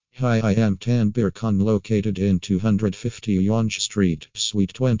Hi, I am Tanbir Khan, located in 250 Yonge Street,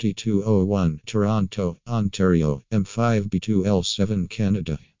 Suite 2201, Toronto, Ontario, M5B2L7,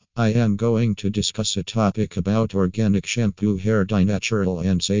 Canada. I am going to discuss a topic about organic shampoo hair dye, natural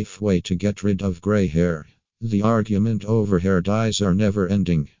and safe way to get rid of gray hair. The argument over hair dyes are never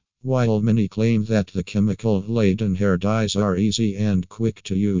ending. While many claim that the chemical-laden hair dyes are easy and quick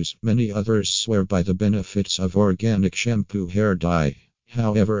to use, many others swear by the benefits of organic shampoo hair dye.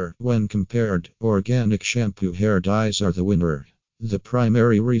 However, when compared, organic shampoo hair dyes are the winner. The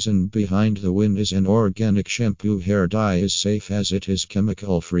primary reason behind the win is an organic shampoo hair dye is safe as it is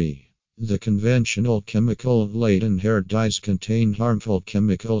chemical-free. The conventional chemical-laden hair dyes contain harmful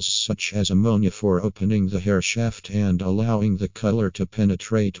chemicals such as ammonia for opening the hair shaft and allowing the color to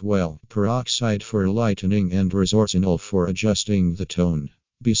penetrate well, peroxide for lightening, and resorcinol for adjusting the tone.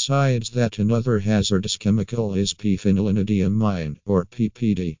 Besides that, another hazardous chemical is p-phenylenediamine, or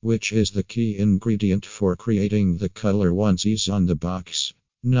PPD, which is the key ingredient for creating the color one sees on the box.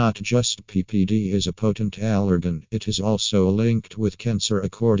 Not just PPD is a potent allergen, it is also linked with cancer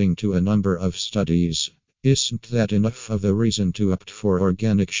according to a number of studies. Isn't that enough of a reason to opt for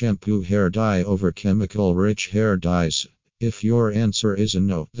organic shampoo hair dye over chemical-rich hair dyes? If your answer is a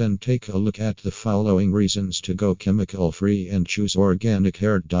no, then take a look at the following reasons to go chemical-free and choose organic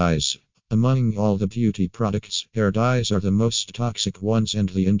hair dyes. Among all the beauty products, hair dyes are the most toxic ones, and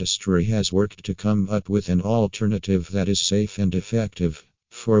the industry has worked to come up with an alternative that is safe and effective.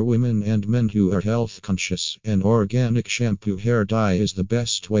 For women and men who are health conscious, an organic shampoo hair dye is the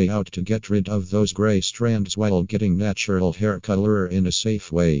best way out to get rid of those gray strands while getting natural hair color in a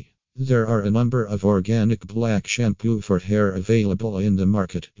safe way. There are a number of organic black shampoo for hair available in the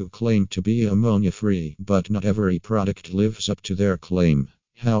market who claim to be ammonia-free, but not every product lives up to their claim.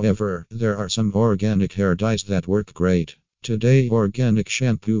 However, there are some organic hair dyes that work great. Today, organic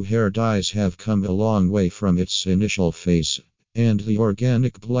shampoo hair dyes have come a long way from its initial phase. And the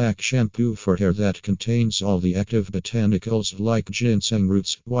organic black shampoo for hair that contains all the active botanicals like ginseng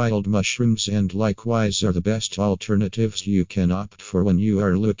roots, wild mushrooms, and likewise are the best alternatives you can opt for when you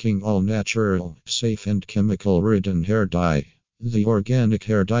are looking all natural, safe, and chemical-ridden hair dye. The organic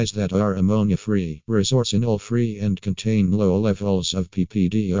hair dyes that are ammonia-free, resorcinol-free, and contain low levels of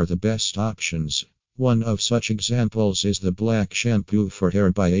PPD are the best options. One of such examples is the black shampoo for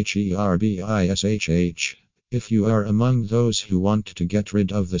hair by HERBISHH. If you are among those who want to get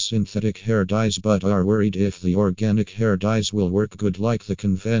rid of the synthetic hair dyes but are worried if the organic hair dyes will work good like the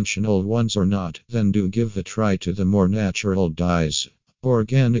conventional ones or not, then do give a try to the more natural dyes.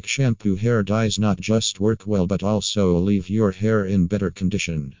 Organic shampoo hair dyes not just work well but also leave your hair in better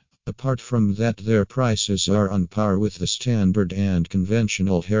condition. Apart from that, their prices are on par with the standard and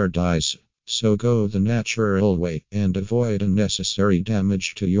conventional hair dyes. So go the natural way and avoid unnecessary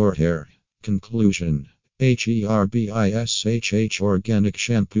damage to your hair. Conclusion: HERBISHH organic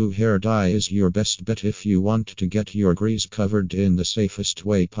shampoo hair dye is your best bet if you want to get your grease covered in the safest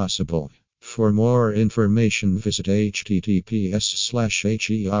way possible. For more information, visit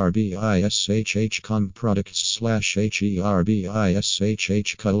https://herbishh.com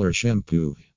products/herbishh color shampoo.